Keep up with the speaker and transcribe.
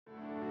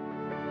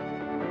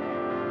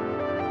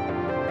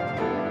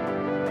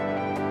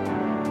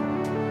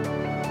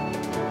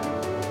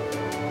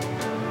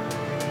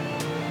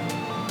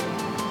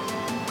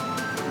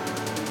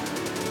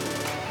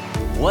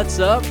What's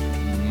up,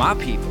 my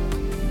people?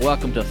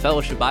 Welcome to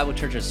Fellowship Bible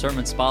Church's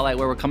Sermon Spotlight,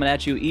 where we're coming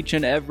at you each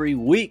and every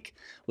week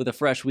with a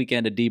fresh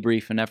weekend to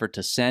debrief an effort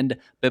to send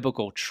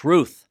biblical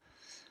truth.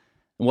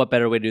 And what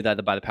better way to do that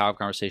than by the power of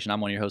conversation?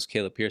 I'm one of your hosts,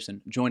 Caleb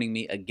Pearson. Joining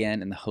me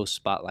again in the host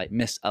spotlight,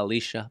 Miss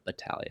Alicia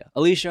Battaglia.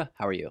 Alicia,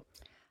 how are you?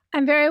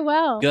 I'm very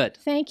well. Good.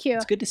 Thank you.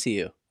 It's good to see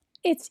you.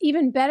 It's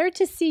even better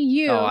to see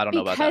you I don't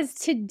know about that. because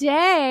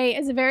today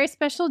is a very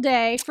special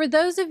day. For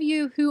those of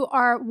you who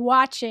are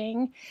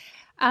watching,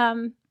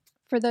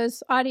 for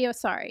those audio,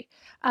 sorry,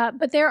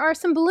 but there are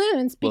some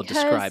balloons We'll because...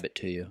 describe it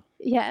to you.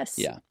 Yes.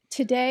 Yeah.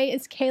 Today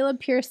is Caleb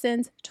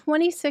Pearson's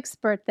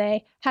 26th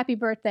birthday. Happy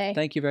birthday.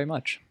 Thank you very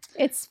much.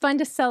 It's fun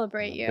to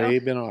celebrate you.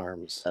 Babe in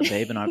arms. A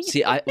babe in arms.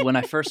 See, when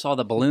I first saw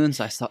the balloons,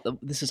 I thought,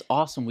 this is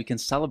awesome. We can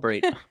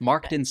celebrate.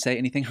 Mark didn't say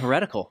anything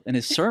heretical in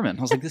his sermon.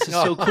 I was like, this is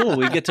so cool.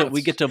 We get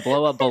to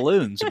blow up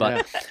balloons.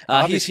 But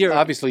he's here.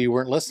 Obviously, you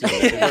weren't listening.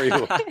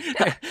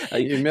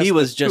 He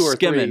was just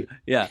skimming. 3.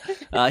 Yeah.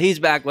 He's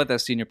back with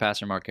us, Senior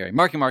Pastor Mark Carey.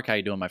 Mark, how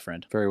you doing, my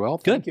friend? Very well.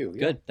 Good. Thank you.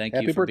 Good. Thank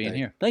Happy you for birthday. being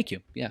here. Thank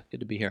you. Yeah, good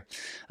to be here.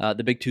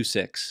 The big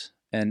 2-6.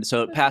 And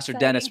so That's Pastor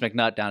exciting. Dennis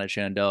McNutt down at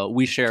Shenandoah,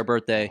 we share a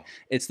birthday.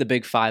 It's the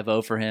big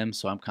 5-0 for him,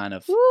 so I'm kind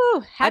of...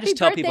 Woo, happy I just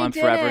tell people birthday,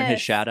 I'm forever in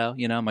his Dennis.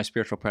 shadow, my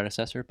spiritual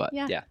predecessor. But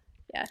Yeah.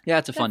 yeah, Yeah.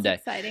 it's a fun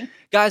That's day. exciting.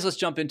 Guys, let's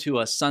jump into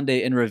a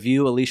Sunday in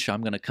review. Alicia,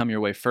 I'm going to come your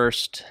way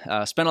first.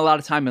 Spent a lot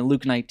of time in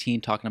Luke 19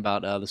 talking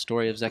about the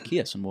story of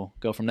Zacchaeus, and we'll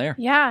go from there.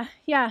 Yeah.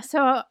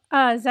 So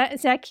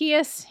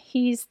Zacchaeus,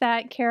 he's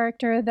that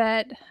character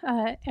that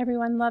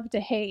everyone loved to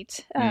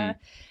hate,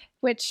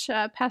 which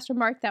Pastor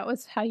Mark, that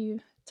was how you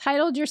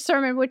titled your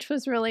sermon, which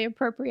was really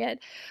appropriate.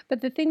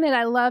 But the thing that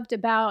I loved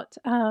about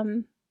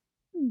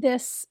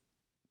this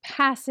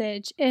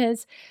passage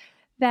is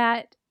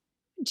that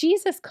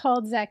Jesus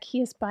called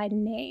Zacchaeus by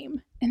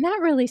name. And that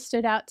really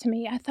stood out to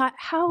me. I thought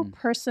how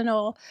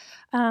personal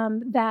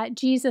that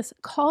Jesus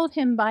called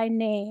him by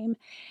name.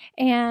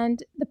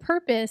 And the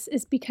purpose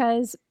is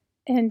because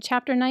in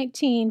chapter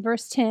 19,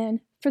 verse 10,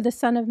 for the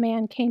Son of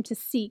Man came to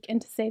seek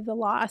and to save the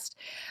lost.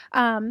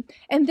 And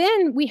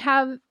then we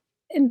have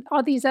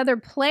all these other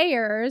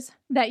players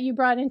that you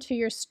brought into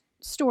your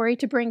story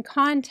to bring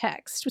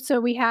context. So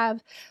we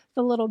have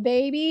the little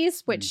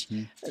babies, which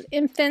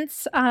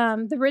infants,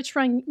 the rich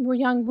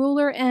young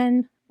ruler,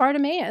 and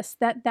Bartimaeus,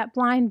 that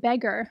blind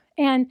beggar.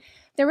 And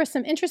there was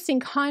some interesting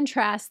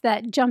contrast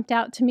that jumped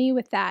out to me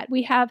with that.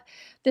 We have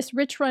this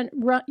rich Say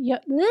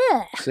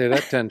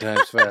that 10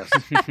 times fast.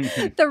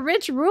 the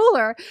rich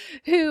ruler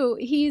who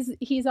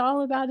he's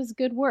all about his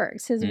good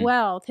works, his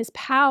wealth, his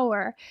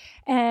power.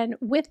 And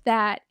with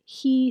that,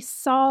 he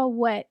saw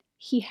what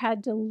he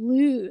had to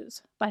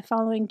lose by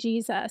following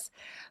Jesus.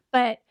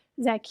 But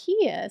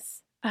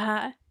Zacchaeus,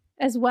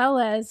 as well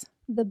as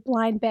the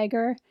blind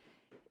beggar,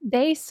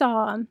 they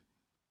saw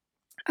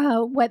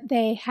what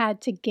they had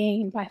to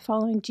gain by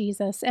following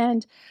Jesus.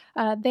 And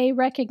they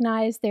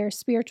recognized their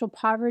spiritual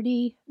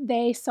poverty.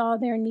 They saw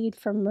their need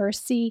for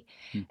mercy.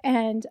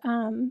 And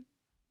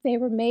they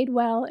were made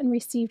well and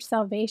received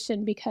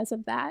salvation because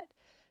of that.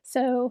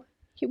 So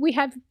we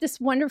have this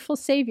wonderful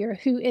Savior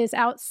who is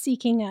out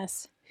seeking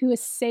us, who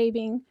is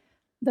saving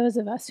those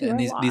of us who are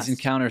lost. These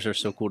encounters are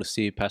so cool to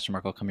see. Pastor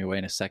Mark, I'll come your way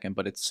in a second,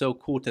 but it's so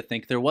cool to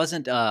think there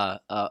wasn't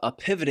a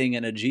pivoting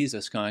in a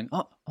Jesus going,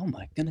 oh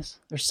my goodness,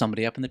 there's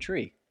somebody up in the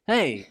tree.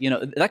 Hey,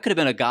 that could have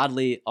been a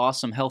godly,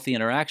 awesome, healthy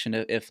interaction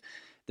if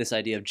this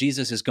idea of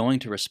Jesus is going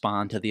to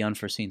respond to the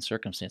unforeseen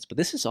circumstance. But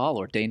this is all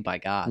ordained by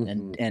God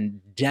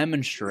and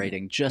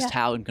demonstrating just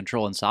how in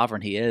control and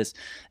sovereign he is,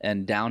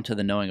 and down to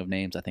the knowing of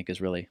names, I think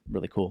is really,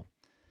 really cool.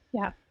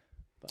 Yeah.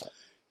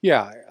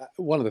 Yeah.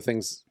 One of the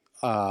things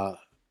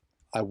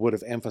I would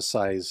have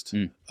emphasized,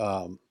 and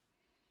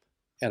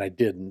I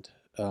didn't,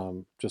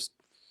 just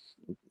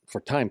for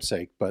time's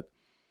sake, but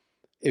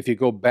if you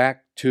go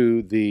back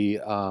to the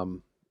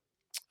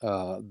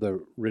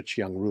rich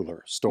young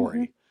ruler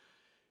story,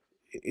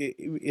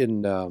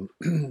 in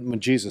when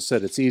Jesus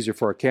said it's easier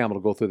for a camel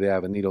to go through the eye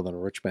of a needle than a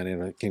rich man in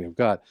the kingdom of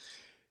God,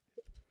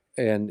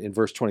 and in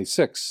verse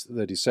 26,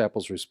 the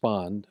disciples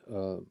respond,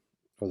 or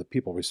the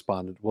people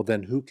responded, well,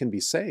 then who can be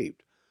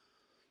saved?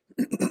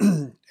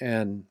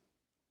 And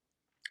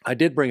I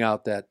did bring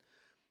out that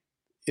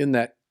in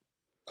that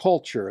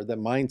culture, the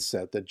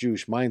mindset, the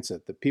Jewish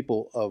mindset, the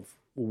people of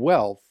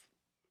wealth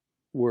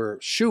were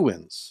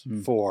shoo-ins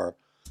for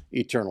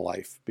eternal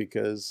life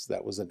because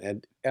that was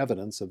an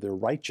evidence of their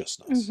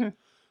righteousness.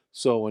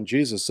 So when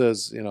Jesus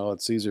says,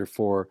 it's easier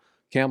for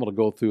a camel to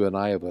go through an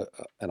eye of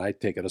and I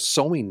take it, a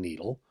sewing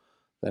needle,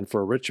 than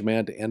for a rich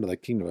man to enter the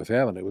kingdom of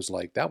heaven, it was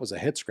like, that was a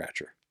head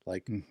scratcher.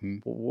 Like,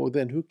 well,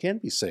 then who can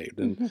be saved?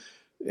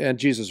 And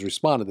Jesus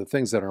responded, the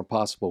things that are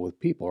impossible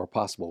with people are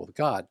possible with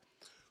God,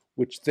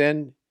 which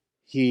then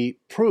he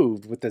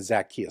proved with the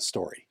Zacchaeus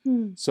story.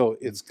 So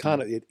it's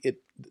kind of,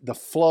 the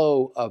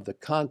flow of the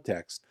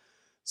context,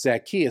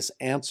 Zacchaeus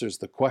answers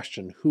the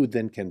question, who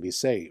then can be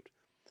saved?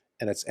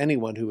 And it's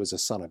anyone who is a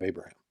son of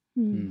Abraham,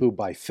 who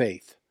by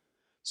faith.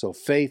 So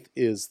faith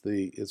is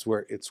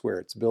where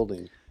it's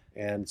building.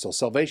 And so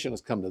salvation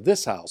has come to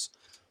this house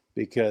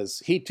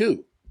because he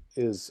too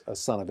is a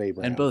son of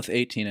Abraham. And both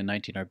 18 and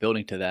 19 are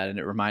building to that. And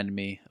it reminded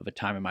me of a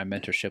time in my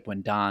mentorship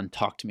when Don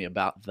talked to me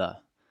about the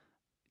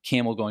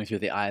camel going through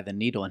the eye of the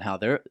needle, and how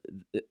they're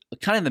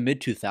kind of in the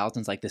mid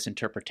 2000s, like this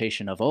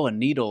interpretation of, a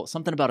needle,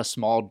 something about a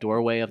small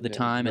doorway of the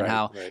time, and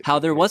how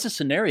there was a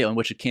scenario in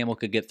which a camel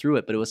could get through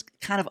it, but it was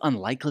kind of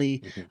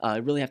unlikely.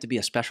 It really have to be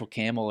a special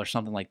camel or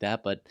something like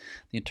that. But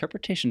the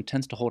interpretation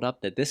tends to hold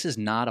up that this is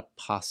not a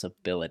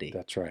possibility.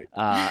 That's right.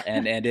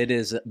 And it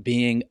is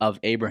being of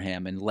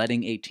Abraham, and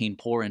letting 18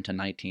 pour into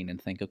 19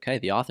 and think, okay,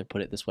 the author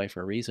put it this way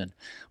for a reason,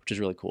 which is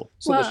really cool.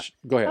 So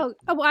go ahead.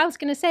 Well, I was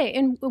going to say,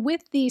 and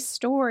with these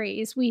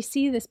stories, we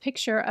see this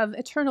picture of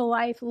eternal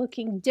life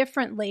looking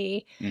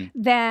differently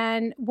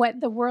than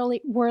what the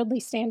worldly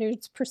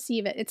standards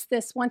perceive it. It's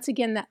this, once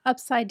again, the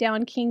upside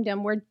down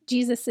kingdom where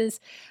Jesus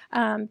is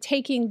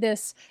taking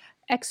this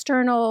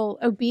external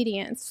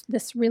obedience,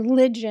 this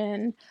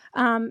religion,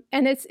 and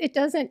it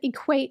doesn't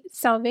equate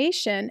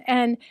salvation.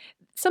 And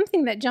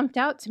something that jumped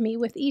out to me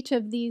with each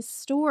of these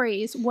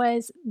stories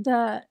was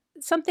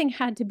something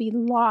had to be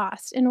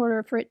lost in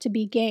order for it to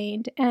be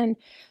gained. And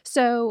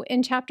so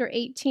in chapter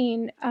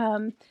 18,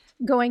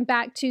 going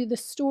back to the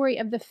story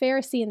of the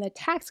Pharisee and the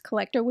tax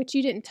collector, which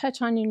you didn't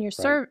touch on in your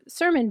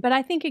sermon, but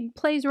I think it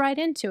plays right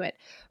into it.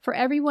 For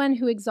everyone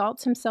who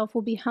exalts himself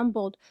will be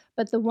humbled,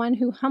 but the one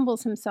who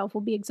humbles himself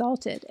will be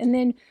exalted. And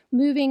then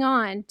moving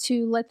on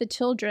to let the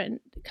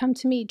children come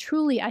to me.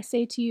 Truly, I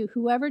say to you,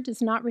 whoever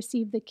does not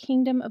receive the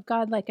kingdom of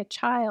God like a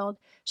child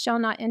shall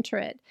not enter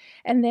it.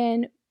 And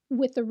then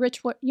with the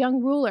rich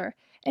young ruler,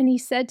 and he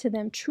said to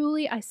them,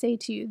 truly I say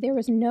to you, there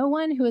is no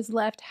one who has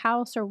left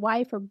house or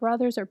wife or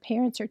brothers or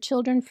parents or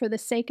children for the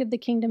sake of the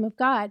kingdom of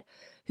God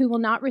who will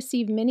not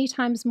receive many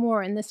times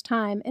more in this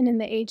time and in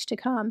the age to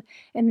come.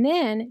 And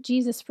then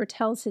Jesus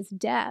foretells his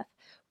death,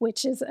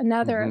 which is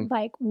another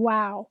like,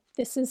 wow,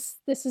 this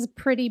is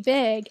pretty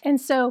big. And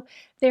so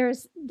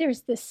there's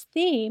this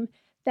theme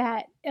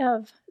that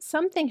of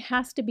something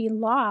has to be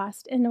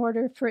lost in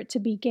order for it to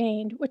be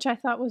gained, which I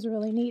thought was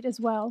really neat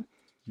as well.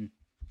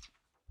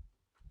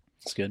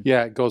 That's good.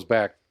 Yeah, it goes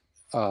back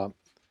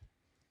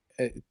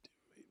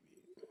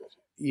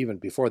even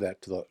before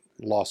that to the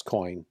lost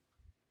coin,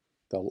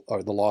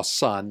 or the lost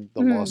son,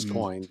 the lost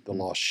coin, the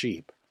lost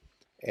sheep.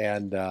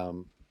 And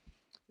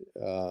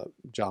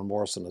John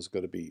Morrison is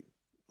going to be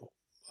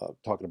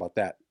talking about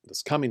that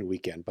this coming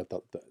weekend, but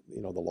the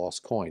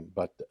lost coin.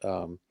 But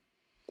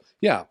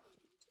yeah.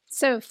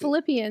 So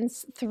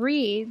Philippians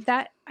 3,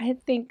 that I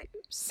think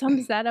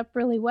sums that up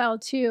really well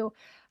too.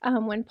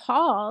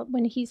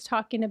 When he's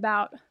talking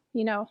about,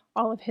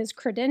 all of his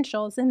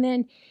credentials, and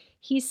then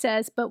he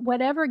says, but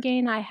whatever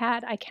gain I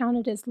had, I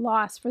counted as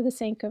loss for the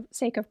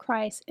sake of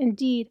Christ.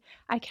 Indeed,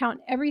 I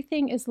count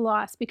everything as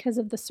loss because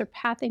of the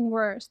surpassing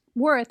worth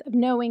of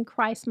knowing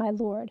Christ my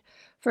Lord.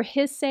 For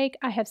his sake,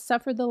 I have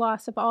suffered the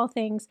loss of all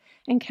things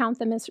and count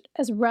them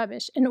as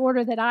rubbish, in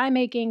order that I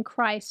may gain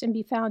Christ and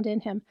be found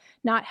in him,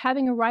 not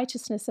having a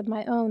righteousness of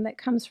my own that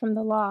comes from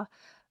the law,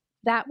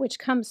 that which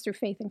comes through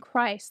faith in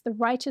Christ, the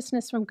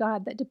righteousness from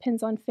God that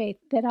depends on faith,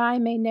 that I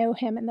may know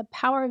him and the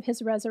power of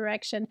his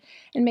resurrection,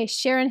 and may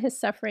share in his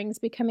sufferings,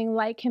 becoming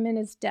like him in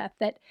his death,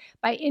 that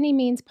by any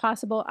means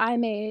possible I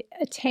may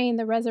attain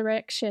the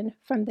resurrection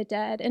from the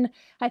dead. And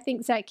I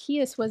think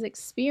Zacchaeus was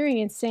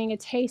experiencing a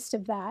taste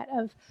of that,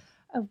 of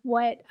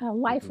what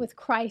life with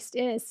Christ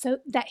is, so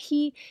that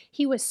he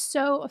was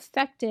so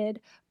affected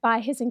by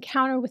his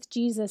encounter with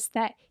Jesus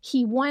that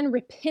he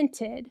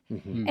repented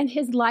and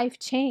his life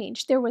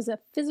changed. There was a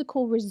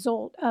physical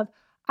result of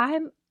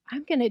I'm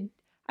gonna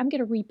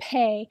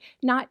repay,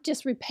 not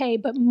just repay,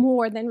 but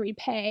more than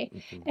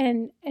repay,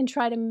 and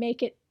try to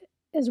make it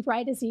as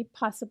right as he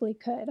possibly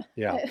could.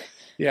 Yeah,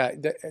 yeah.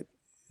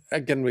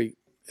 Again,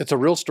 it's a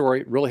real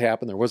story. It really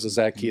happened. There was a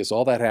Zacchaeus.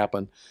 All that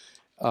happened.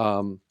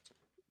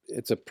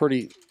 It's a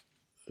pretty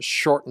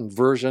shortened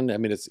version. I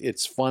mean,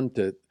 it's fun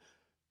to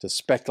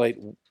speculate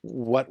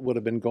what would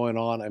have been going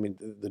on. I mean,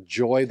 the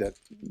joy that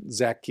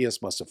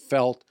Zacchaeus must have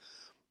felt,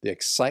 the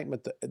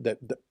excitement that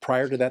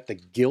prior to that, the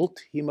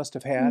guilt he must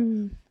have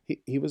had.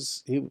 He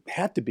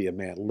had to be a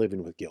man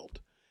living with guilt,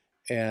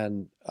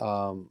 and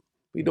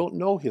we don't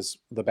know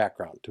the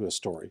background to his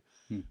story,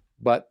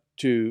 but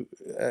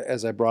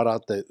as I brought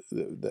out the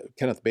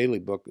Kenneth Bailey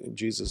book,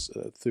 Jesus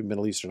Through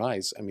Middle Eastern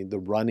Eyes. I mean, the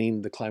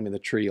running, the climbing the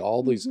tree,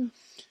 all these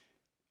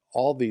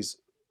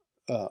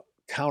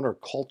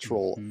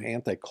countercultural,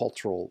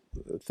 anti-cultural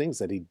things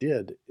that he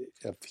did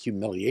of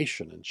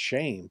humiliation and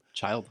shame.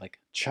 Childlike.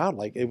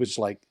 It was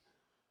like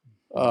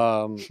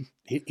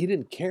he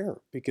didn't care,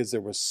 because there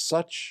was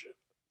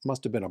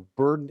must have been a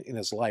burden in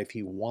his life.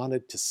 He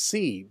wanted to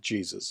see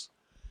Jesus,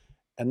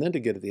 and then to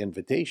get the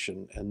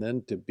invitation, and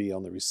then to be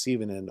on the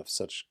receiving end of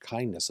such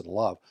kindness and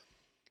love.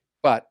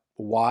 But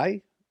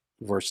why?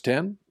 Verse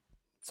 10,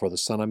 for the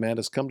Son of Man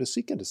has come to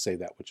seek and to save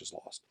that which is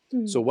lost.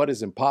 So what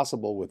is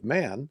impossible with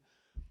man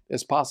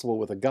is possible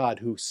with a God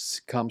who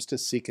comes to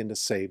seek and to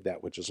save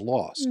that which is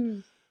lost.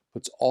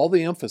 Puts all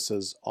the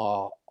emphasis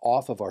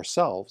off of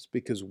ourselves,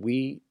 because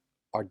we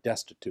are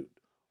destitute.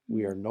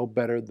 We are no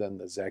better than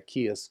the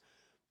Zacchaeus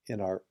in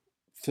our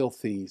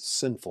filthy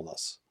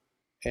sinfulness,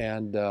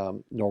 and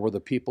nor were the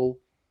people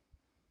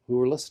who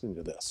were listening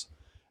to this.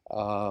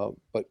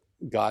 But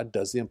God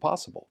does the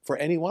impossible for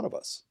any one of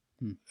us.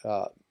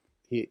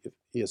 He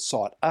has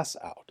sought us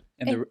out.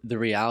 And the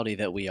reality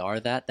that we are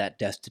that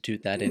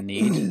destitute, that in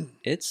need,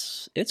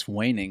 it's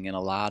waning in a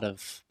lot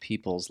of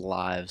people's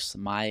lives.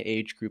 My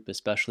age group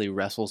especially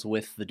wrestles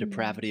with the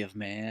depravity of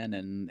man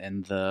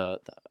and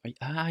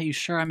are you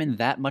sure I'm in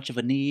that much of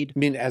a need? I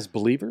mean, as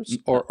believers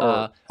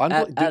or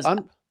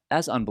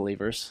as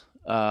unbelievers,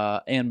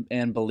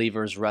 and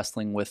believers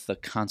wrestling with the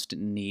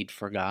constant need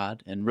for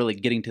God and really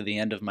getting to the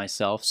end of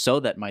myself so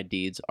that my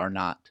deeds are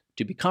not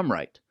to become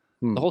right.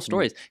 The whole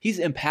story is he's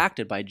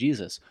impacted by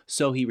Jesus,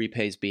 so he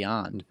repays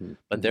beyond.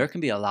 But there can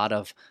be a lot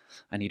of,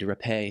 I need to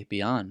repay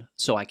beyond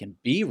so I can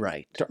be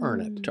right. To earn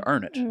it. To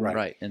earn it,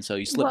 right. And so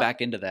you slip back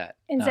into that.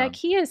 And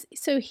Zacchaeus,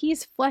 so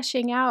he's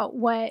fleshing out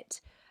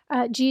what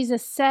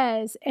Jesus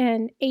says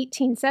in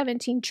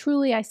 18:17,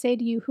 truly I say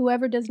to you,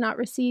 whoever does not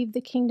receive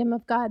the kingdom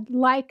of God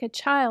like a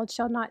child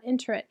shall not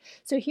enter it.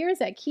 So here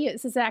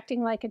Zacchaeus is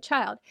acting like a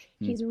child.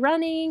 He's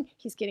running,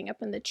 he's getting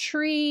up in the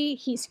tree,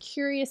 he's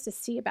curious to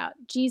see about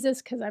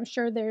Jesus because I'm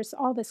sure there's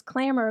all this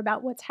clamor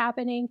about what's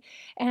happening.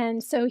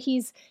 And so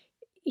he's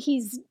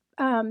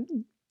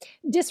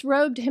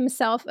disrobed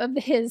himself of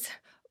his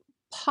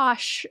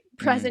posh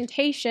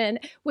presentation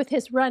with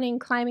his running,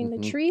 climbing the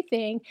tree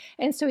thing.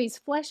 And so he's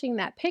fleshing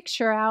that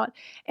picture out.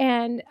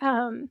 And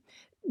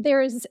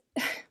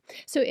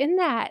so in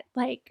that,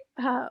 like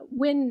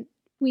when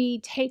we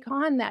take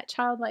on that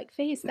childlike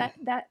faith,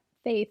 that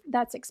faith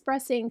that's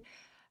expressing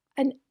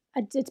a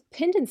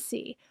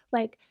dependency,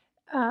 like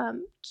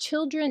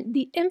children,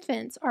 the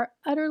infants are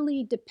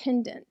utterly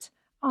dependent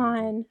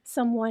on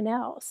someone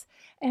else.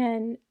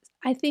 And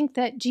I think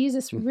that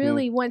Jesus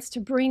really wants to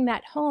bring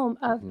that home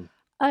of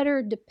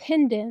utter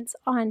dependence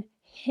on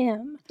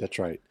him. That's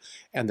right.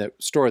 And the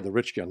story of the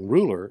rich young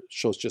ruler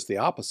shows just the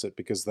opposite,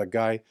 because the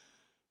guy,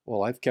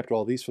 well, I've kept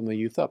all these from the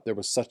youth up. There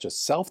was such a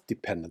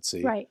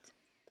self-dependency. Right.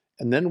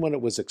 And then when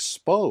it was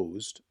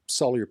exposed,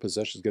 sell your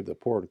possessions, give to the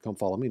poor, and come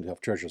follow me, and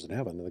have treasures in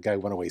heaven. And the guy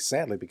went away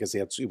sadly because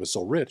he was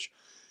so rich.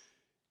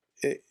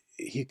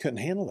 He couldn't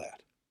handle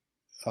that.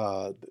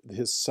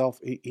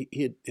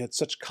 He had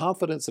such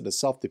confidence in his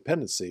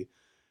self-dependency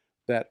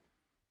that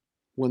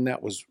when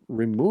that was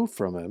removed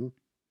from him,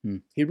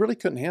 he really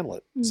couldn't handle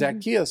it.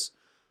 Zacchaeus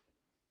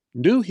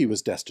knew he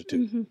was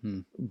destitute.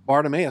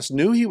 Bartimaeus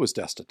knew he was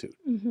destitute.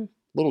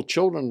 Little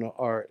children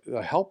are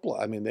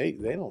helpless. I mean, they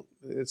don't.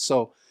 It's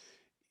so.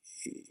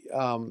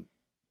 I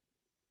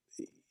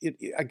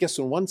guess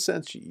in one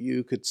sense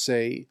you could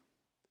say,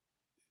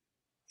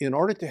 in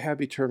order to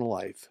have eternal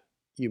life,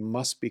 you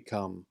must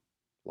become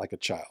like a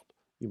child.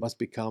 You must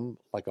become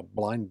like a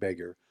blind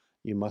beggar.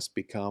 You must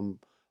become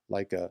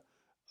like a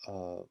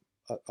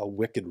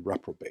wicked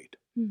reprobate,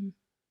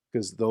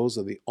 because those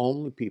are the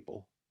only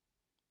people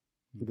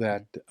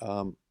that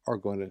are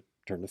going to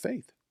turn to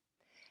faith.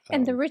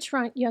 And the rich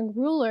young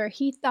ruler,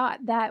 he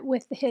thought that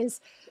with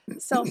his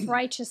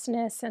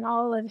self-righteousness and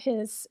all of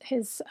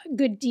his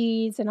good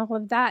deeds and all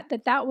of that,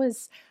 that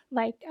was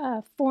like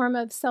a form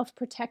of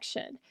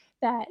self-protection.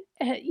 That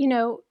it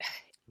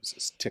was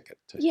his ticket.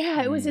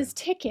 It was his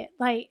ticket.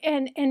 Like,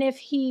 and if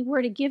he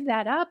were to give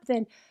that up,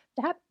 then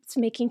that's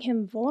making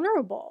him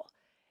vulnerable.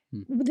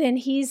 Then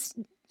he's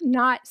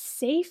not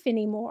safe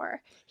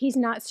anymore. He's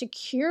not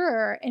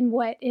secure in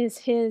what is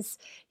his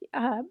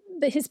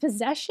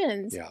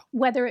possessions,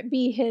 whether it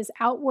be his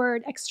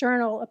outward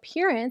external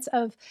appearance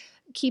of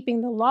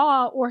keeping the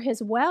law or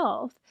his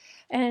wealth.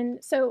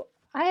 And so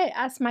I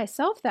asked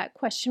myself that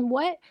question,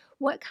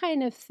 what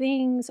kind of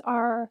things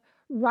are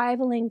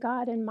rivaling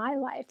God in my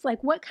life?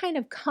 Like, what kind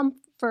of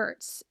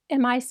comforts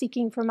am I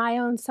seeking for my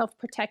own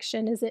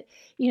self-protection? Is it,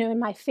 in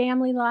my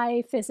family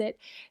life? Is it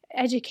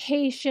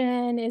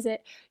education? Is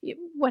it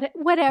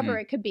whatever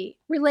it could be?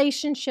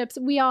 Relationships.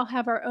 We all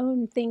have our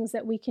own things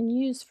that we can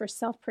use for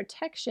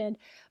self-protection,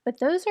 but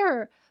those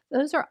are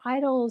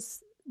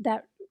idols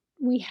that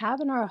we have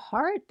in our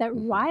heart that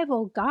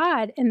rival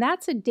God, and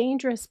that's a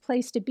dangerous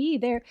place to be.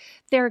 There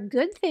are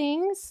good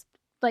things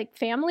like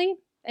family,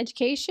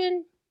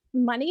 education,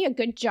 money, a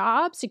good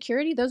job,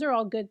 security. Those are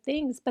all good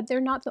things, but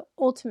they're not the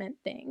ultimate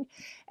thing.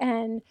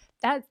 And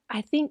that,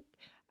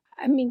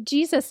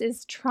 Jesus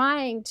is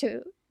trying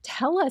to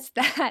tell us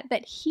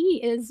that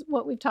he is,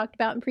 what we've talked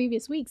about in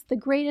previous weeks, the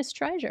greatest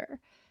treasure.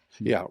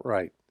 Yeah,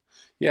 right.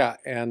 Yeah,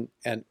 and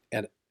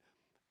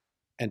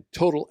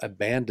total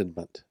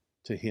abandonment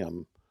to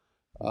him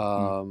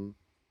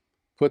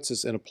puts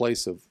us in a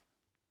place of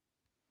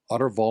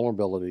utter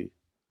vulnerability,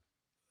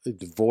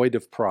 devoid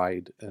of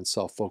pride and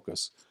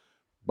self-focus.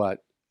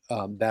 But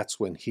that's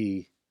when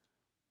he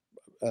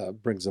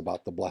brings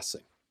about the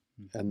blessing.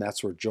 And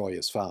that's where joy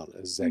is found,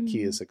 as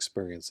Zacchaeus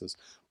experiences,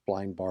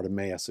 blind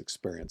Bartimaeus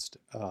experienced,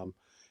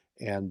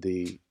 and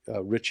the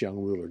rich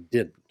young ruler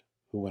didn't,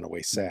 who went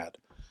away sad.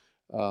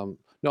 No,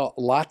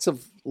 lots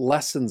of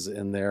lessons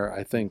in there,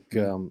 I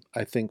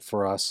think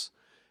for us.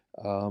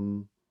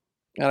 And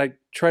I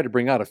try to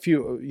bring out a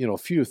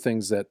few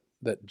things that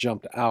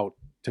jumped out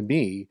to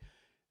me,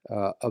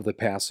 of the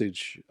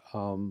passage,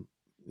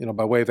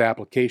 by way of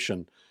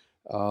application,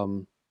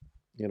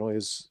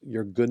 is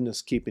your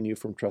goodness keeping you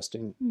from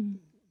trusting,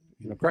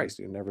 Christ?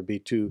 You'll never be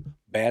too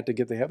bad to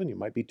get to heaven. You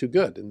might be too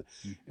good,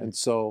 and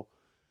so,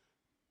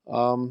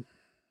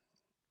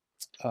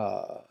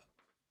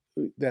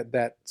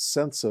 that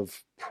sense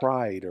of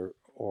pride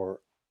or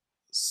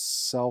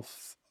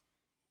self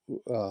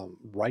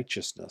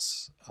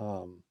righteousness,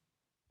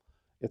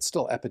 it's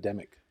still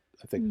epidemic,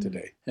 I think,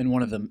 today. And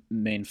one of the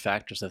main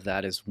factors of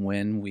that is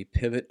when we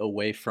pivot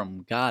away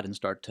from God and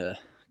start to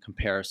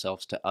compare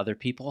ourselves to other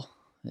people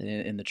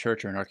in the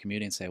church or in our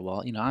community and say,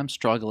 well, I'm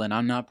struggling,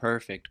 I'm not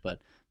perfect, but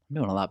I'm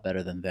doing a lot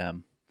better than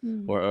them.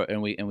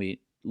 And we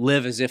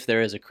live as if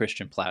there is a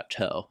Christian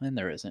plateau, and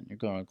there isn't. You're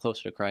going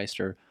closer to Christ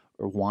or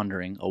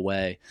wandering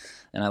away.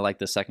 And I like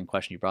the second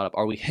question you brought up.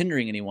 Are we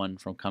hindering anyone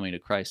from coming to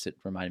Christ? It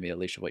reminded me,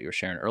 Alicia, of what you were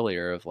sharing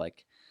earlier of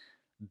like,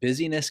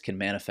 busyness can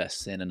manifest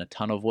sin in a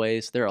ton of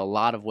ways. There are a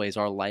lot of ways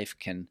our life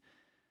can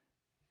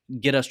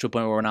get us to a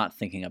point where we're not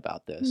thinking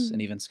about this.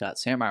 And even Scott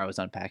Sandmeyer was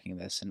unpacking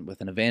this, and with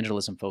an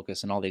evangelism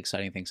focus and all the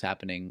exciting things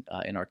happening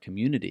in our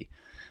community.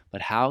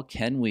 But how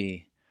can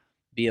we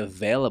be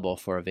available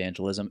for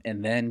evangelism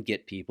and then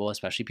get people,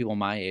 especially people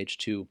my age,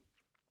 to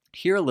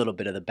hear a little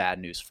bit of the bad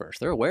news first?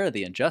 They're aware of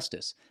the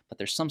injustice, but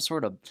there's some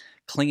sort of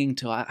clinging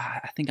to,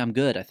 I think I'm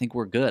good. I think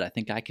we're good. I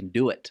think I can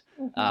do it.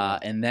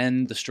 And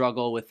then the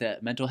struggle with the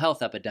mental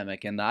health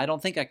epidemic, and I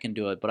don't think I can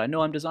do it, but I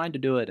know I'm designed to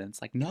do it. And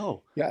it's like,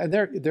 no. Yeah, and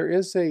there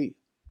is a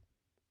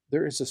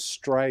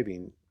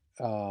striving.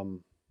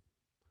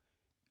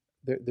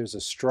 There's a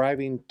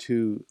striving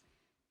to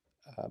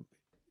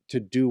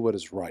do what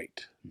is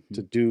right,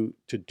 to do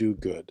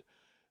good,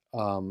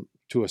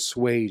 to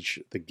assuage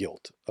the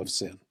guilt of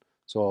sin.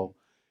 So,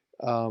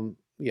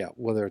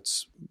 whether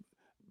it's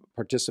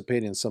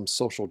participating in some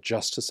social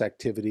justice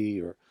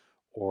activity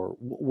or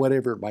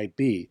whatever it might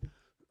be,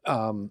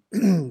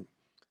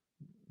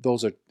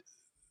 those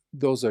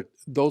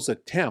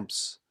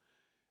attempts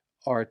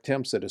are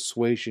attempts at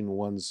assuaging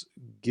one's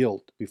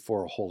guilt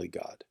before a holy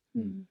God.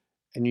 And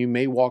you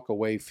may walk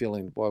away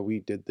feeling, boy, we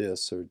did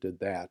this or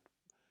did that,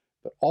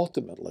 but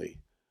ultimately,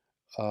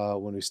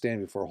 when we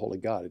stand before a holy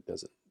God, it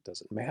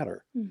doesn't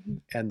matter.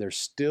 And there's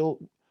still,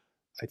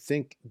 I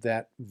think,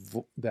 that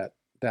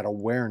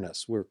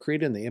awareness. We're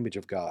created in the image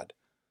of God,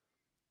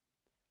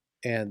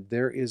 and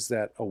there is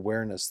that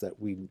awareness that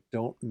we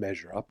don't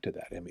measure up to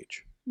that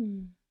image.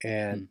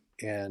 And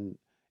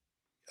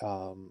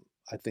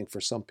I think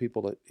for some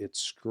people it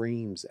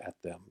screams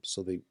at them,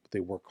 so they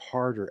work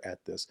harder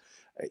at this.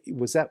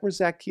 Was that where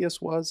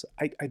Zacchaeus was?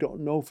 I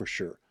don't know for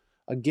sure.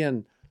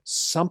 Again,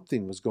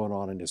 something was going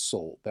on in his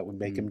soul that would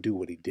make him do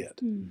what he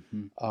did.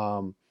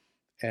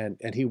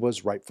 And he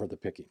was ripe for the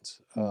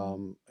pickings.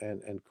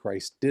 And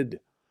Christ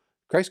could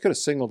have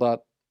singled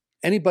out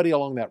anybody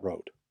along that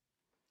road.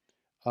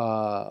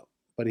 But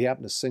he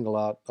happened to single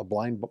out a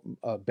blind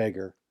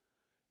beggar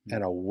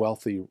and a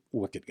wealthy,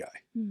 wicked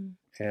guy.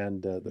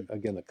 And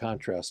again, the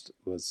contrast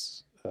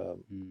was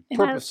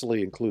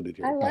purposely included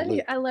here.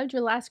 I loved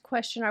your last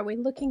question. Are we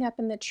looking up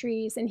in the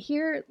trees? And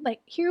here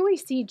we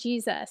see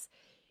Jesus.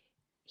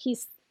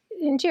 He's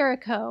in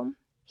Jericho.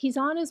 He's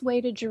on his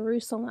way to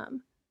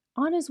Jerusalem,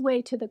 on his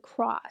way to the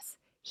cross.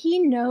 He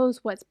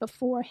knows what's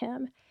before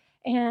him,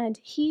 and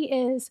he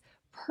is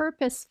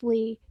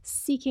purposefully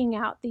seeking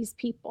out these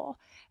people.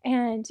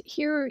 And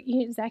here,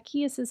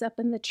 Zacchaeus is up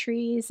in the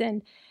trees,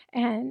 and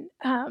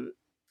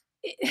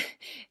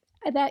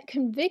that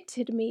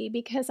convicted me,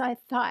 because I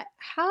thought,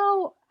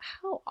 how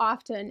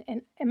often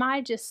am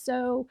I just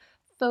so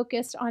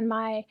focused on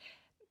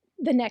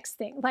the next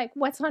thing, like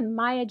what's on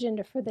my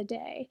agenda for the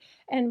day?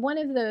 And one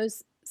of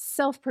those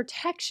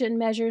self-protection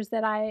measures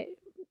that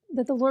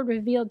the Lord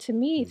revealed to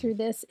me through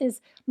this is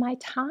my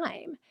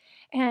time.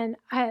 And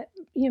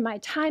my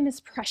time is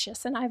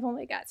precious, and I've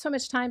only got so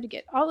much time to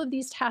get all of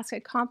these tasks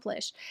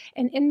accomplished.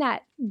 And in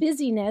that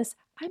busyness,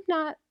 I'm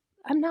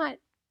not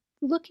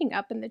looking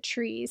up in the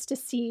trees to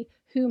see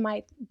who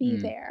might be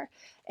there.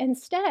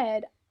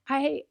 Instead,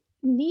 I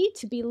need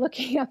to be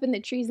looking up in the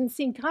trees and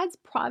seeing God's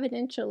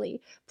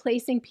providentially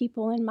placing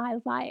people in my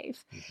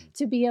life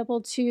to be able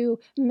to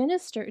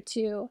minister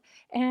to.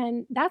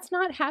 And that's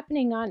not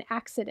happening on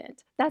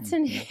accident. That's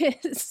in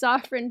his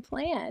sovereign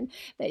plan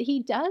that he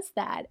does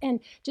that.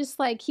 And just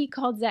like he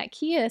called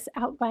Zacchaeus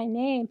out by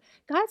name,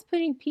 God's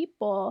putting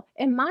people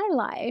in my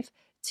life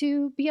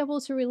to be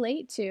able to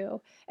relate to.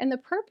 And the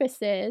purpose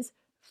is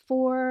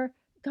for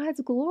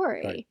God's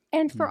glory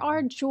and for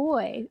our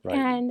joy.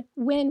 And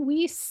when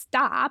we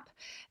stop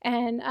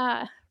and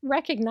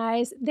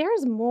recognize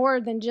there's more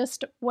than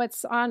just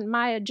what's on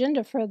my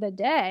agenda for the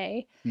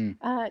day,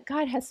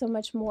 God has so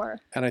much more.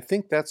 And I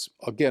think that's,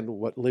 again,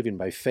 what living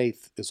by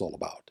faith is all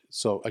about.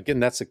 So again,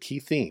 that's a key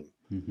theme.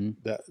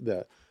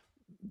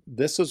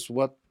 This is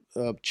what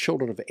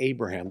children of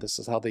Abraham, this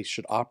is how they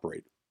should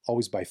operate,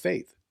 always by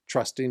faith,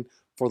 trusting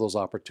for those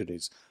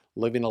opportunities,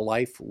 living a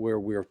life where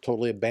we're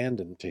totally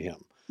abandoned to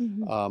him.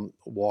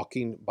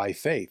 Walking by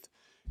faith,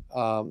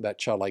 that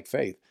childlike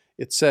faith.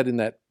 It said in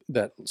that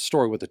that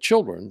story with the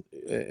children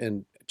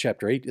in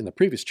chapter 8, in the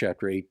previous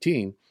chapter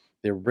 18,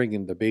 they were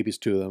bringing the babies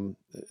to them,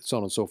 so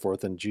on and so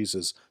forth. And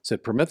Jesus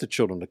said, "Permit the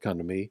children to come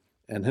to me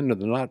and hinder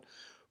them not,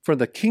 for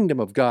the kingdom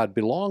of God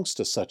belongs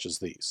to such as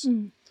these."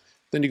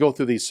 Then you go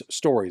through these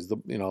stories, the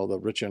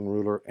rich young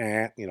ruler,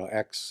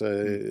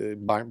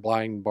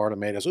 blind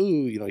Bartimaeus,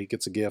 he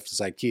gets a gift,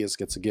 Zacchaeus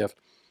gets a gift.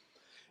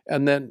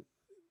 And then,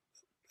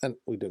 and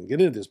we didn't get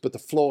into this, but the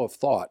flow of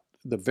thought,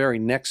 the very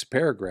next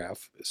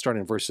paragraph,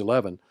 starting in verse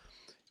 11,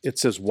 it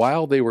says,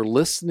 "While they were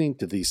listening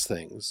to these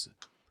things,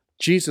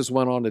 Jesus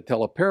went on to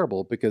tell a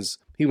parable because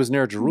he was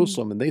near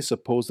Jerusalem and they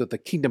supposed that the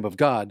kingdom of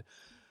God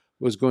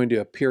was going to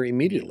appear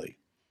immediately."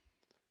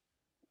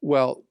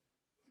 Well,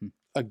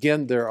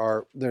 again,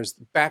 there's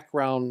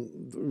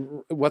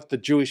background, what the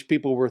Jewish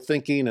people were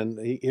thinking, and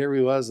here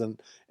he was,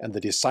 and the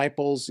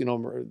disciples,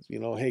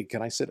 hey,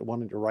 can I sit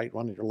one at your right,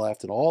 one at your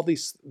left, and all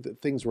these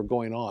things were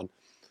going on.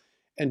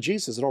 And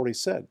Jesus had already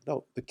said,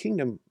 no, the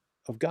kingdom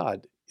of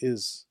God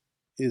is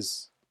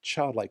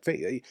childlike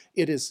faith.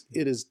 It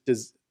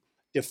is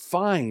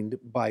defined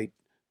by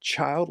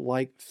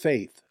childlike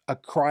faith, a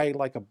cry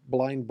like a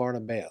blind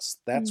Bartimaeus.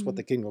 That's what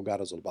the kingdom of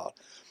God is all about.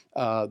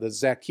 The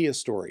Zacchaeus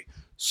story.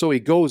 So he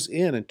goes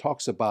in and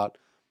talks about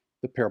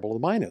the parable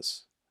of the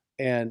minas,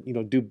 and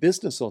do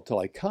business until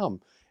I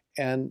come,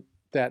 and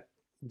that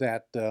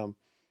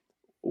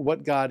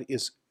what God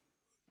is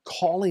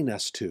calling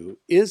us to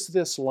is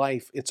this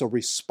life. It's a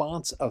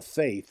response of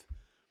faith,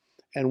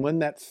 and when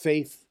that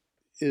faith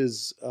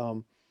is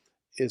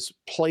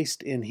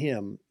placed in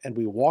Him, and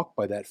we walk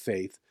by that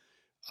faith,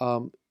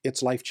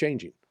 it's life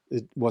changing.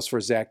 It was for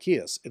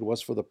Zacchaeus. It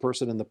was for the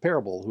person in the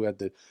parable who had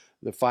the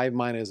 5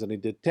 minas and he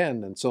did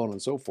 10, and so on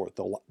and so forth.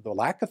 The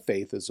lack of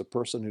faith is a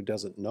person who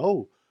doesn't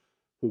know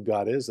who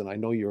God is, and I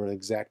know you're an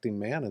exacting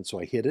man, and so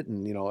I hid it,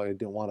 and I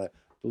didn't want to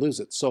lose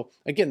it. So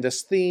again,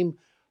 this theme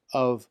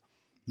of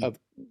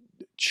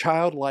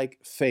childlike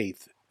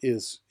faith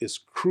is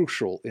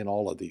crucial in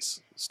all of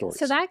these stories.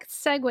 So that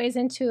segues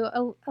into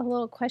a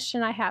little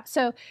question I have.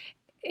 So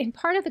in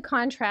part of the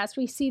contrast,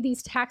 we see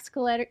these tax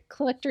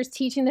collectors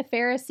teaching the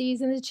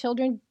Pharisees and the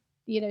children,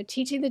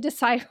 teaching the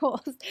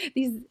disciples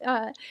these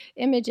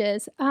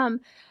images.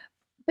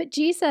 But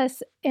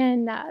Jesus,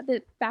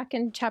 back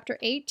in chapter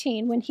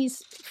 18, when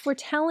he's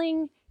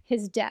foretelling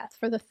his death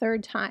for the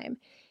third time,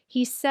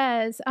 he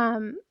says,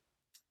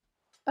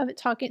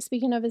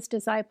 speaking of his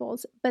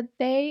disciples, "But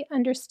they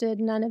understood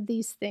none of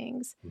these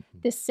things.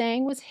 This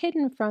saying was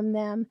hidden from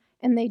them,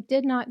 and they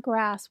did not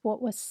grasp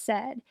what was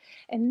said."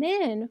 And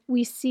then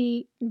we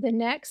see the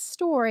next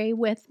story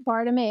with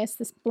Bartimaeus,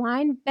 this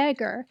blind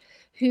beggar,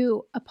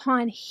 who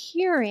upon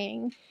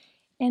hearing,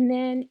 and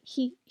then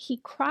he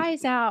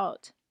cries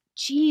out,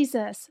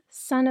 "Jesus,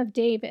 Son of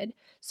David."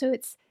 So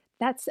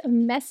that's a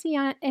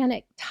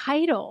messianic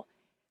title.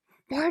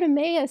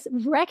 Bartimaeus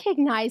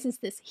recognizes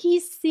this.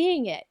 He's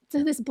seeing it.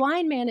 So this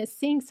blind man is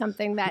seeing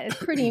something that is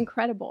pretty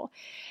incredible.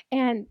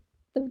 And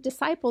the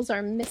disciples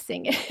are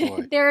missing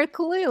it. They're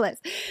clueless.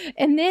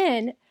 And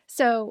then,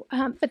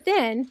 but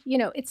then, we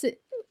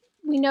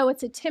know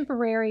it's a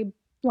temporary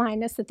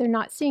blindness, that they're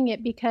not seeing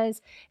it,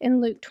 because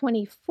in Luke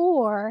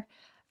 24,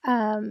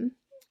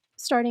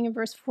 starting in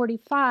verse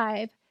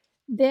 45,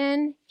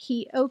 "Then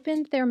he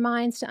opened their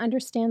minds to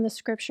understand the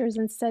scriptures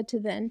and said to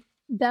them,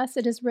 'Thus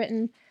it is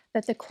written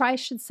that the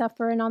Christ should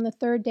suffer and on the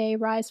third day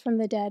rise from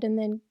the dead,'" and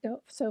then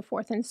so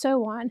forth and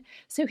so on.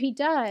 So he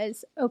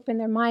does open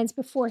their minds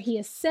before he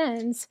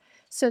ascends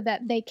so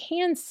that they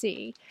can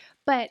see.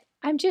 But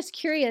I'm just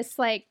curious,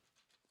 I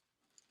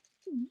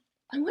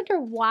wonder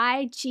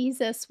why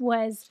Jesus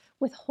was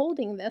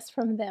withholding this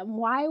from them.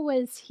 Why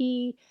was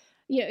he,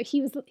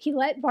 he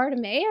let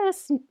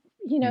Bartimaeus,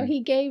 he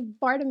gave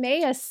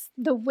Bartimaeus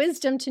the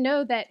wisdom to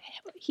know that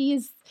he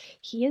is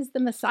the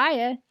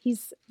Messiah.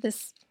 He's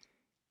this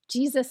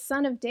Jesus,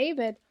 Son of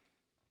David,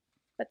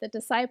 but the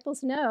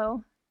disciples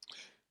know.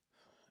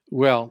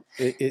 Well,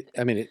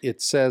 it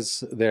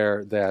says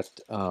there that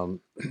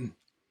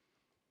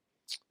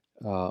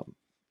the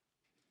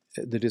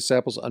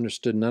disciples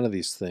understood none of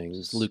these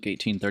things. Luke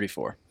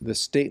 18:34. The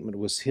statement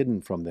was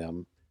hidden from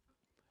them,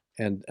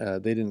 and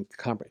they didn't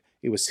comprehend.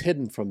 It was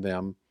hidden from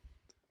them.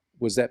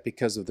 Was that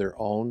because of their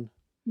own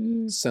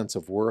sense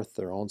of worth,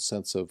 their own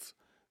sense of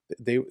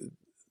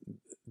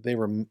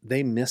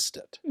they missed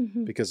it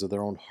because of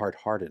their own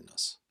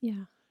hard-heartedness.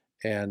 Yeah.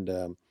 And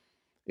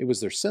it was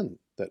their sin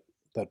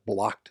that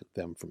blocked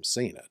them from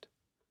seeing it,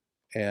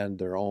 and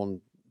their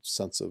own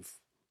sense of,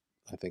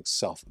 I think,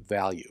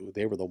 self-value.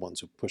 They were the ones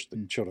who pushed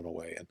the children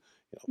away, and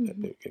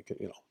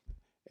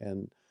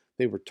and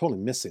they were totally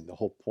missing the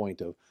whole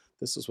point of,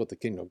 this is what the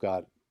kingdom of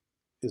God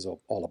is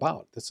all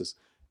about. This is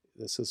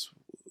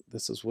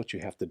what you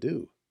have to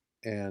do.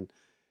 And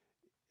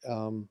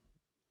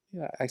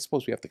I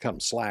suppose we have to cut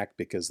them slack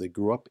because they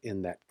grew up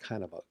in that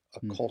kind of a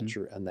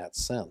culture and that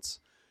sense.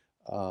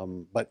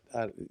 But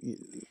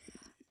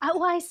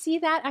I see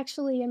that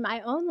actually in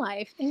my own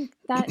life, and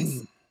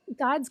that's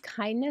God's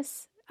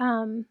kindness.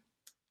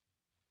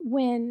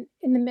 When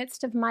in the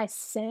midst of my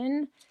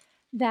sin,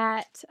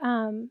 that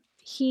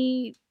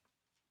he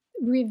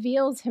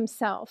reveals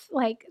himself,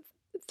 like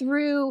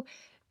through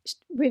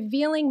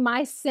revealing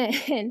my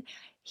sin.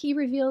 He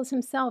reveals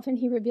himself, and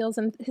he reveals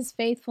his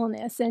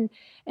faithfulness, and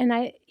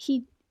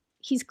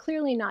he's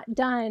clearly not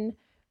done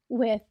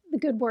with the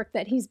good work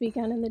that he's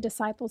begun in the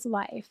disciples'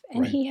 life,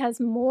 and Right. he has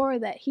more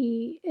that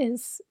he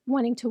is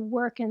wanting to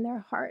work in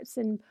their hearts,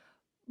 and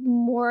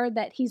more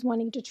that he's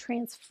wanting to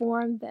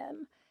transform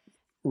them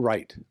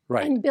Right.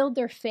 Right. and build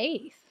their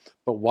faith.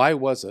 But why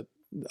was it,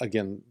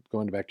 again,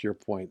 going back to your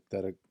point,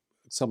 that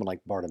someone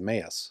like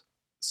Bartimaeus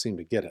seemed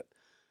to get it?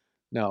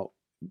 Now,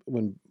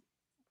 when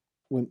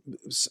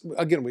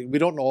again, we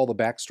don't know all the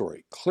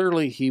backstory.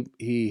 Clearly,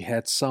 he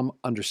had some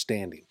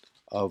understanding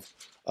of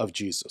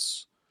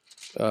Jesus.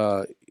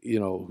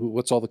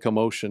 What's all the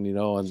commotion,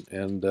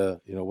 and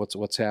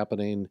what's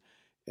happening,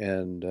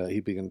 and he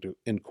began to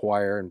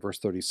inquire. In verse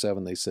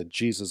 37, they said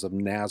Jesus of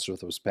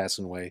Nazareth was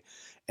passing away,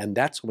 and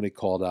that's when he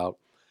called out,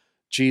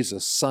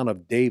 Jesus, son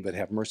of David,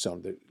 have mercy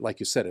on me. Like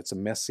you said, it's a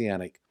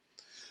messianic.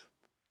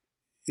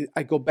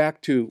 I go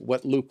back to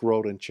what Luke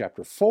wrote in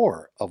chapter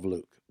 4 of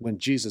Luke, when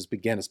Jesus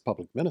began his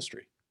public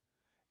ministry,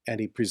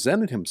 and he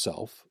presented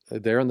himself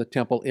there in the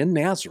temple in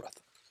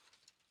Nazareth.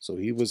 So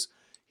he was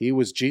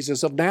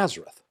Jesus of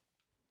Nazareth,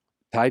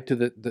 tied to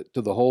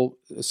the whole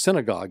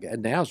synagogue at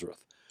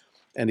Nazareth,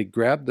 and he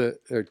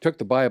took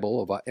the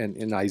Bible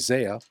in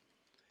Isaiah,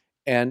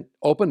 and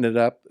opened it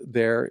up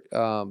there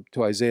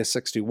to Isaiah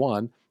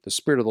 61. The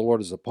Spirit of the Lord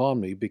is upon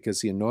me,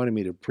 because he anointed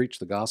me to preach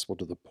the gospel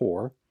to the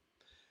poor.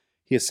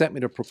 He has sent me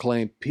to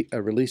proclaim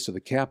a release to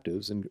the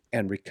captives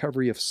and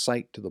recovery of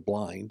sight to the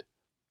blind,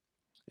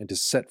 and to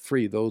set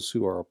free those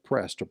who are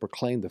oppressed, to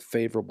proclaim the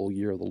favorable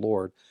year of the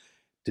Lord.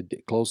 To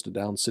close it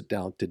down, sit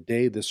down.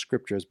 Today this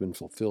scripture has been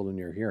fulfilled in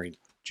your hearing.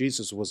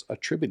 Jesus was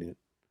attributing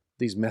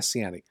these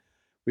messianic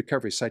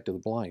recovery sight to the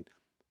blind.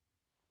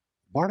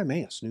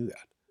 Bartimaeus knew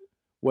that.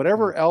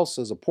 Whatever else,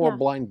 as a poor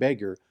blind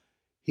beggar,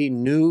 he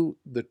knew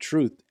the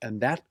truth, and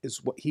that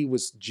is what he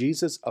was,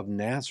 Jesus of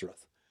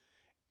Nazareth.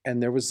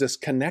 And there was this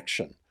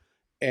connection.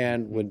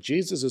 And when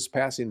Jesus is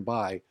passing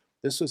by,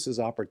 this was his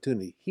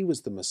opportunity. He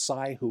was the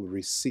Messiah who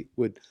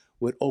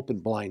would open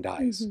blind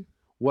eyes. Mm-hmm.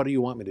 What do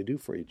you want me to do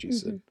for you,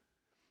 Jesus? Mm-hmm.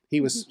 He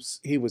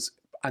was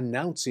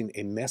announcing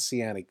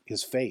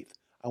his faith.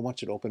 I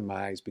want you to open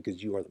my eyes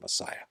because you are the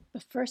Messiah.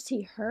 But first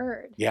he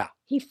heard. Yeah.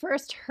 He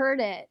first heard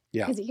it.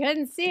 Yeah. Because he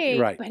couldn't see,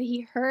 right. But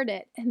he heard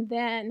it, and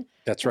then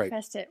that's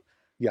confessed right. it.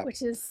 Yeah.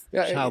 Which is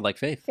childlike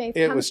faith. Faith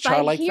it comes was by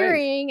childlike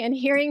hearing, faith. and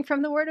hearing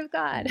from the Word of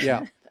God.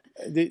 Yeah.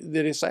 The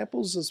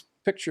disciples'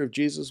 picture of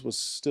Jesus was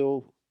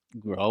still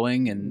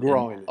growing. And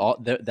all,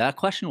 that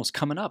question was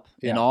coming up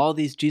in all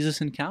these Jesus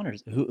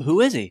encounters.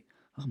 Who is he?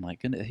 Oh my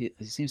goodness, he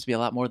seems to be a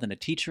lot more than a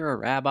teacher or a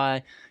rabbi.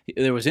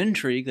 There was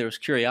intrigue, there was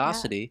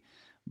curiosity,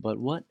 but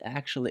what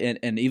actually,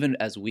 and even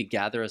as we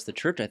gather as the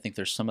church, I think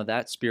there's some of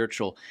that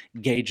spiritual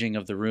gauging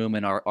of the room,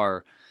 and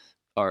our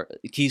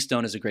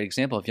Keystone is a great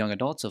example of young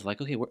adults of like,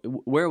 okay,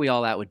 where are we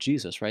all at with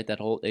Jesus, right? That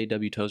whole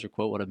A.W. Tozer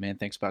quote, what a man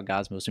thinks about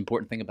God's most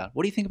important thing about him.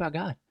 What do you think about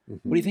God?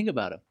 Mm-hmm. What do you think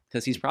about him?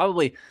 Because he's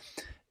probably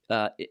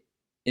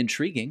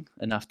intriguing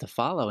enough to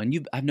follow.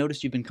 And I've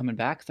noticed you've been coming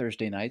back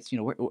Thursday nights,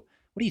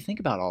 what do you think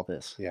about all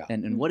this? Yeah.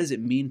 And what does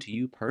it mean to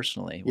you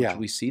personally?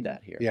 We see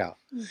that here. Yeah.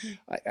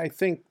 Mm-hmm. I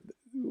think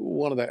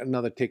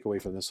another takeaway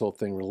from this whole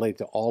thing related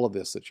to all of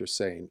this that you're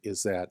saying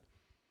is that,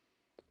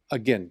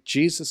 again,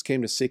 Jesus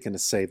came to seek and to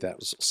save.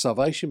 That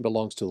salvation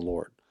belongs to the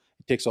Lord.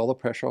 It takes all the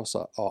pressure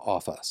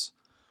off us.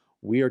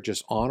 We are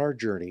just on our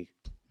journey,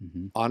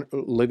 on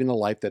living a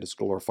life that is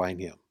glorifying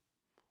Him.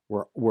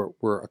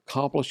 We're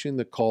accomplishing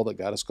the call that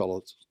God has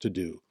called us to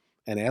do.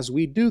 And as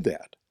we do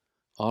that,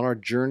 on our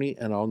journey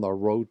and on the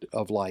road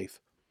of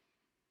life,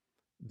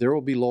 there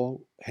will be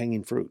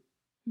low-hanging fruit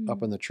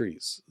up in the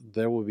trees.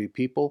 There will be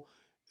people,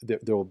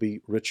 there will be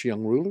rich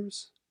young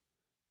rulers.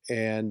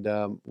 And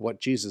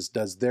what Jesus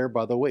does there,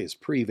 by the way, is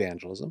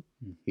pre-evangelism.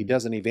 He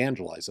doesn't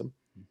evangelize them.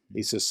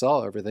 He says,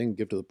 sell everything,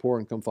 give to the poor,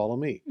 and come follow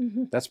me.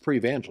 That's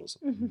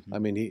pre-evangelism. I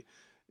mean,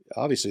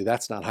 obviously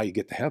that's not how you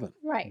get to heaven.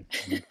 Right.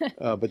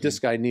 But this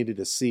guy needed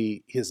to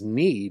see his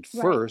need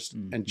first,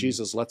 and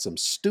Jesus lets him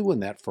stew in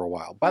that for a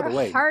while. By the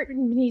way, our heart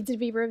needs to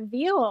be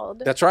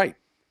revealed. That's right.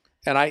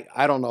 And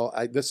I don't know,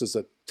 this is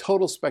a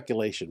total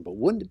speculation, but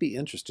wouldn't it be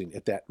interesting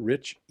if that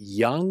rich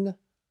young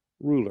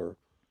ruler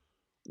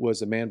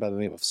was a man by the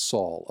name of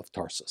Saul of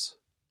Tarsus?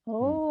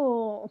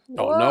 Oh.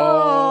 Oh,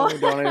 no,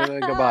 don't even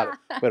think about it.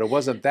 But it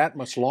wasn't that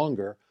much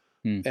longer,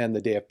 and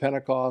the day of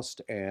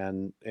Pentecost,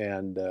 and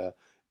the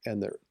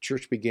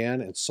church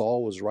began, and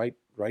Saul was right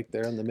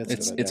there in the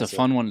midst of it. It's a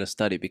fun one to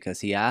study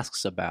because he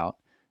asks about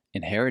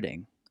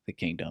inheriting the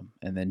kingdom,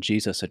 and then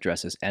Jesus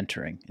addresses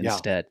entering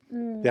instead.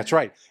 That's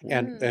right.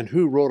 And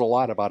who wrote a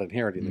lot about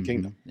inheriting the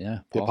kingdom? Yeah,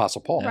 the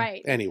Apostle Paul.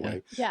 Right.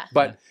 Anyway. Yeah.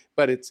 But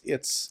it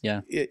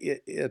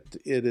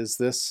is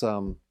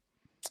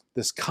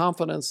this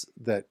confidence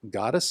that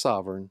God is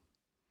sovereign.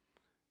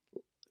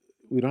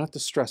 We don't have to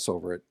stress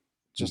over it.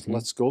 Just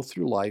let's go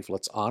through life.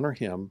 Let's honor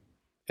Him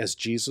as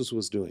Jesus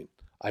was doing.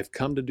 I've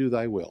come to do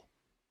Thy will.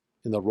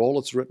 In the role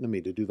it's written to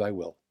me to do Thy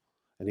will.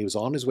 and he was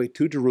on his way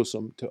to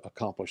Jerusalem to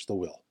accomplish the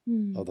will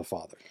Mm. of the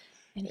Father.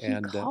 And he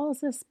and,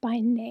 calls us by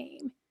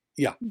name.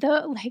 Yeah.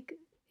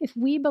 If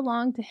we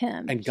belong to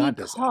him, And God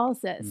he does that.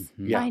 calls us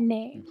Mhm. Yeah. by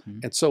name.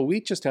 Mhm. And so we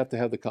just have to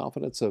have the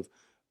confidence of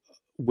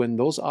when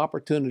those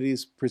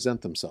opportunities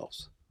present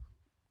themselves,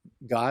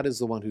 God is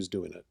the one who's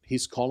doing it.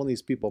 He's calling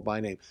these people by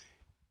name.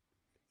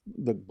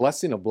 The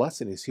blessing of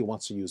blessing is he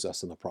wants to use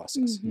us in the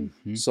process. Mhm.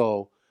 Mhm.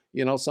 So,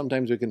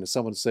 sometimes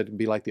someone said,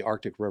 be like the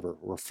Arctic River,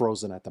 we're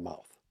frozen at the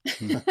mouth.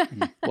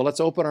 Mhm. Well, let's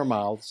open our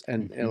mouths.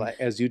 And Mhm. like,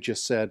 as you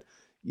just said,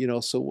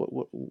 so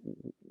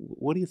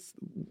what do you,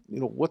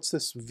 what's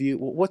this view?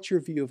 What's your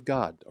view of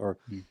God? Or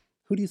Mhm.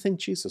 who do you think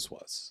Jesus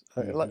was?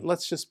 Mhm.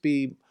 Let's just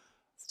be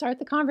Start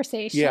the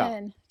conversation.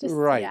 Yeah, Just,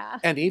 right. Yeah.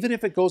 And even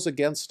if it goes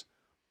against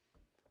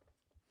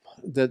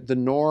the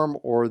norm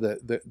or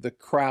the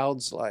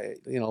crowds,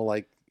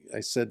 like I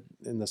said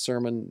in the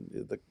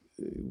sermon,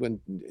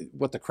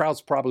 what the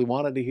crowds probably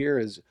wanted to hear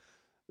is,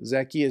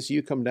 Zacchaeus,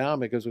 you come down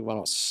because we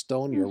want to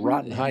stone your Mhm.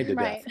 rotten hide to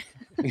Right.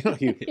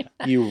 death.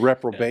 You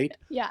reprobate.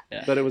 Yeah.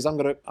 Yeah. But it was I'm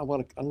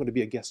gonna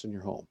be a guest in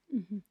your home.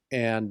 Mhm.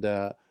 And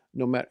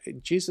no matter,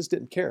 Jesus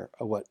didn't care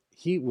what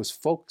he was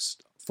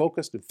focused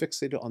and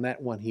fixated on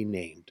that one he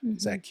named, Mhm.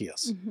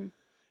 Zacchaeus, Mhm.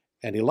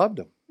 and he loved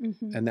him.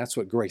 Mhm. And that's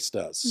what grace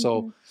does.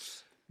 So Mhm.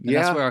 And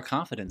that's where our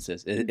confidence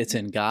is. It's Mhm.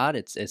 in God.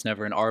 It's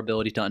never in our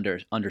ability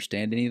to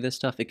understand any of this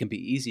stuff. It can be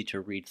easy to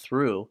read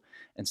through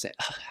and say,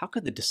 "Ugh, how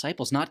could the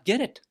disciples not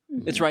get it?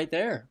 Mhm. It's right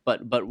there."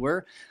 But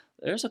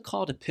there's a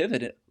call to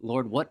pivot.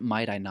 Lord, what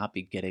might I not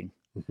be getting?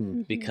 Mhm.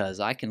 Mhm. Because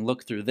I can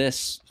look through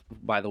this.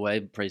 By the way,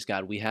 praise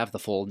God, we have the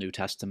full New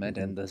Testament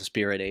and the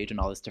Spirit age and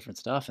all this different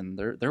stuff, and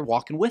they're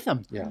walking with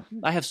him. Yeah.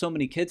 Mhm. I have so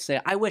many kids say,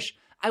 I wish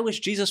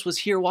Jesus was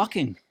here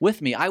walking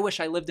with me. I wish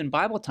I lived in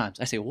Bible times.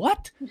 I say,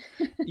 what?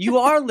 You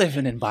are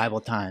living in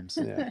Bible times.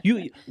 Yeah.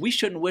 We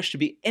shouldn't wish to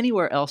be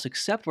anywhere else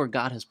except where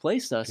God has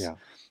placed us. Yeah.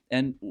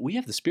 And we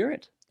have the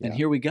Spirit, and Yeah.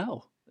 here we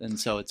go. And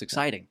so it's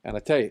exciting. And I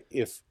tell you,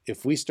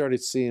 if we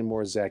started seeing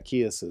more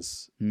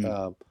Zacchaeus'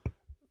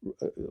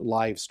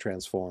 lives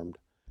transformed,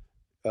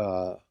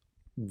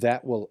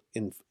 that will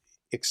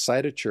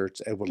excite a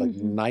church. It will Mhm.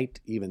 ignite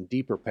even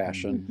deeper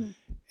passion.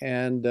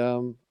 Mhm.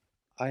 And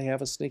I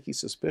have a sneaky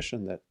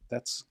suspicion that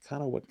that's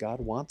kind of what God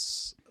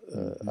wants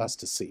Mhm. us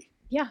to see.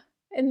 Yeah.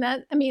 And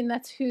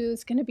that's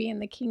who's going to be in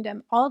the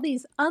kingdom. All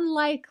these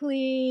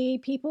unlikely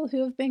people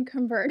who have been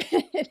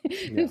converted,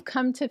 who've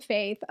come to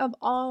faith of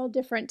all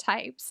different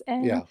types.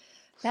 And Yeah.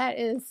 that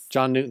is,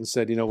 John Newton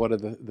said, what are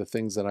the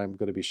things that I'm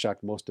going to be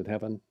shocked most in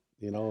heaven?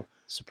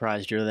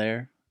 Surprised you're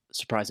there.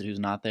 Surprised at who's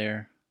not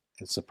there.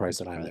 And surprised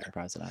that I'm there.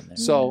 Surprised that I'm there.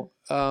 So,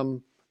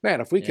 man,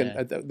 if we can,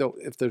 Yeah.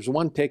 if there's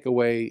one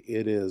takeaway,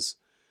 it is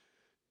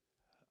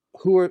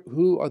who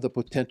are the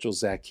potential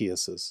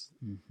Zacchaeuses,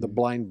 the Mhm.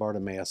 blind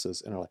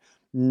Bartimaeuses in our life.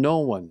 No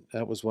one,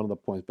 that was one of the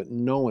points, but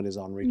no one is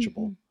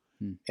unreachable.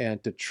 Mhm.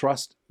 And to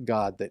trust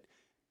God that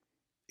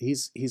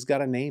he's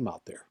got a name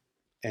out there,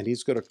 and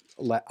he's going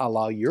to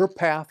allow your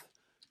path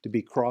to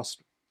be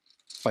crossed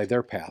by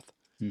their path.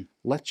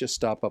 Let's just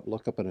stop up,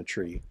 look up in a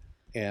tree,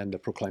 and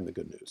proclaim the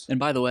good news. And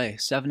by the way,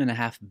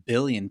 7.5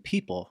 billion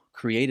people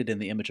created in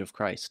the image of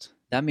Christ.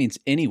 That means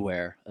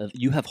anywhere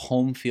you have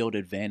home field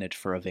advantage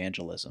for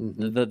evangelism.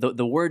 Mhm.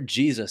 The word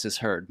Jesus is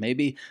heard.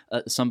 Maybe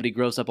somebody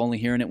grows up only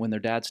hearing it when their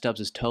dad stubs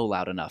his toe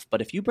loud enough.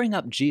 But if you bring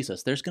up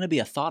Jesus, there's going to be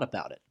a thought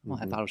about it. Well,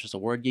 I Mhm. thought it was just a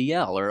word you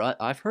yell, or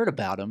I've heard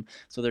about him.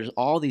 So there's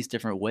all these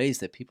different ways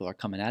that people are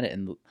coming at it,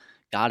 and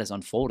God is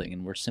unfolding,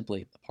 and we're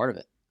simply a part of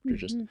it, which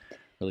is just Mhm.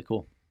 really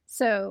cool.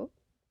 So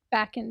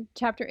back in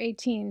chapter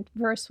 18,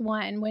 verse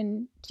 1,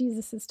 when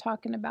Jesus is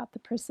talking about the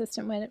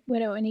persistent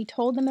widow, and he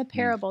told them a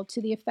parable to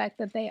the effect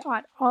that they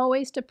ought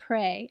always to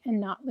pray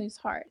and not lose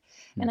heart.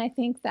 And I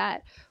think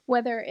that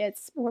whether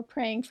it's we're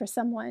praying for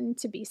someone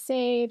to be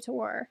saved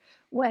or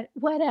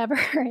whatever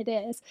it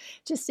is,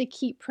 just to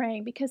keep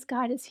praying because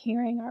God is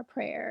hearing our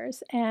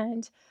prayers.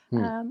 And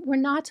we're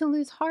not to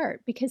lose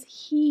heart because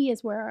he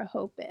is where our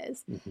hope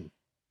is. Mhm.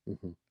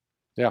 Mhm.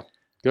 Yeah,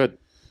 good.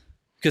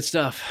 Good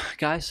stuff.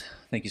 Guys,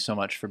 thank you so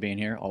much for being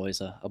here.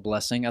 Always a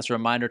blessing. As a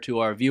reminder to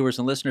our viewers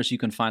and listeners, you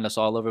can find us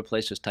all over the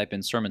place. Just type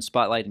in Sermon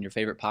Spotlight in your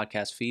favorite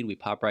podcast feed. We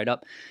pop right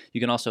up. You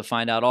can also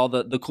find out all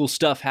the cool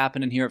stuff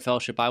happening here at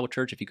Fellowship Bible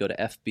Church if you go to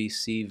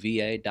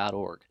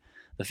fbcva.org.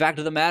 The fact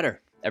of the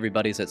matter,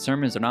 everybody's at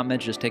sermons are not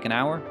meant to just take an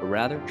hour, but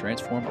rather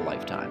transform a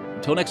lifetime.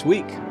 Until next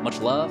week, much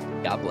love.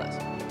 God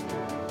bless.